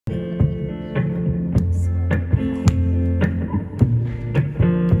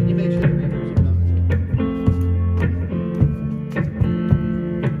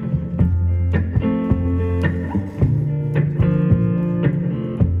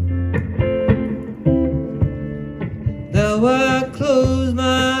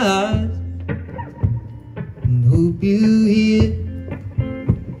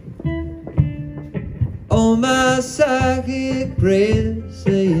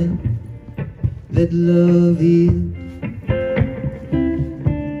let love heal.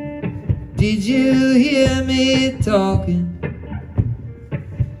 Did you hear me talking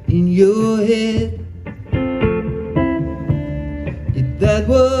in your head? If that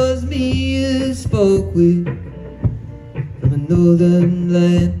was me you spoke with from a northern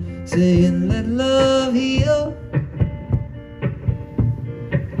land, saying let love heal,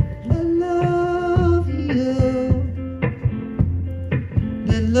 let love heal,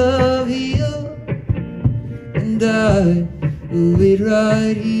 let love heal, and I will wait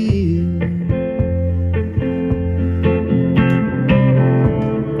right here.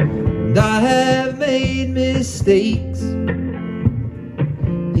 And I have made mistakes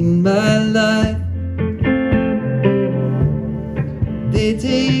in my life. They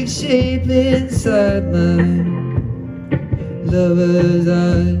take shape inside my lover's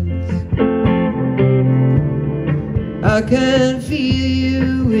eyes. I can feel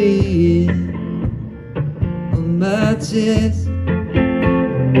you weighing on my chest,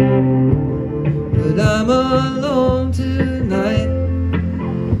 but I'm alone tonight,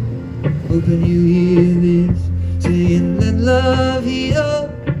 hoping you hear this, saying let love heal,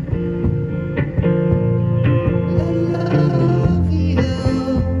 let love heal,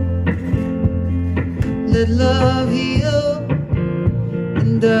 let love heal,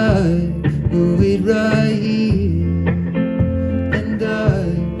 and I will wait right here, and I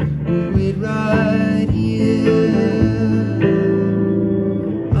will wait right here,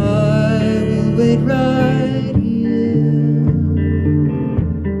 I will wait right here.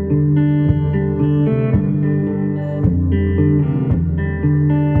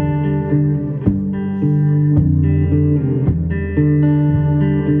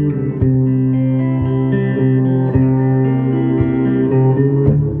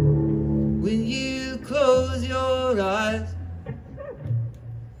 Close your eyes,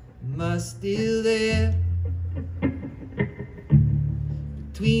 am I still there?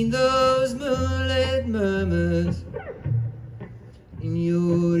 Between those moonlit murmurs in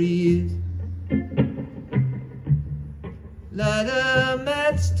your ears, light a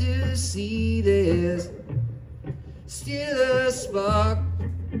match to see there's still a spark,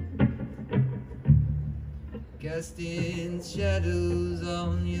 casting shadows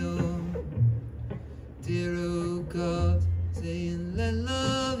on your tarot cards, saying let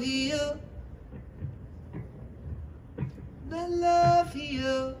love heal, let love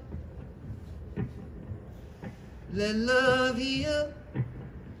heal, let love heal,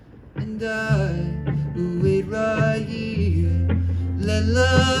 and I will wait right here, let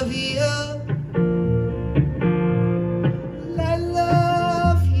love heal, let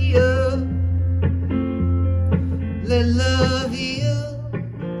love heal, let love heal,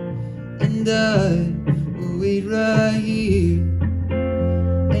 and I wait right here,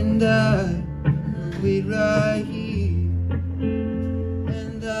 and I wait right here,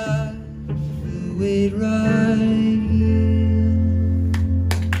 and I will wait right here.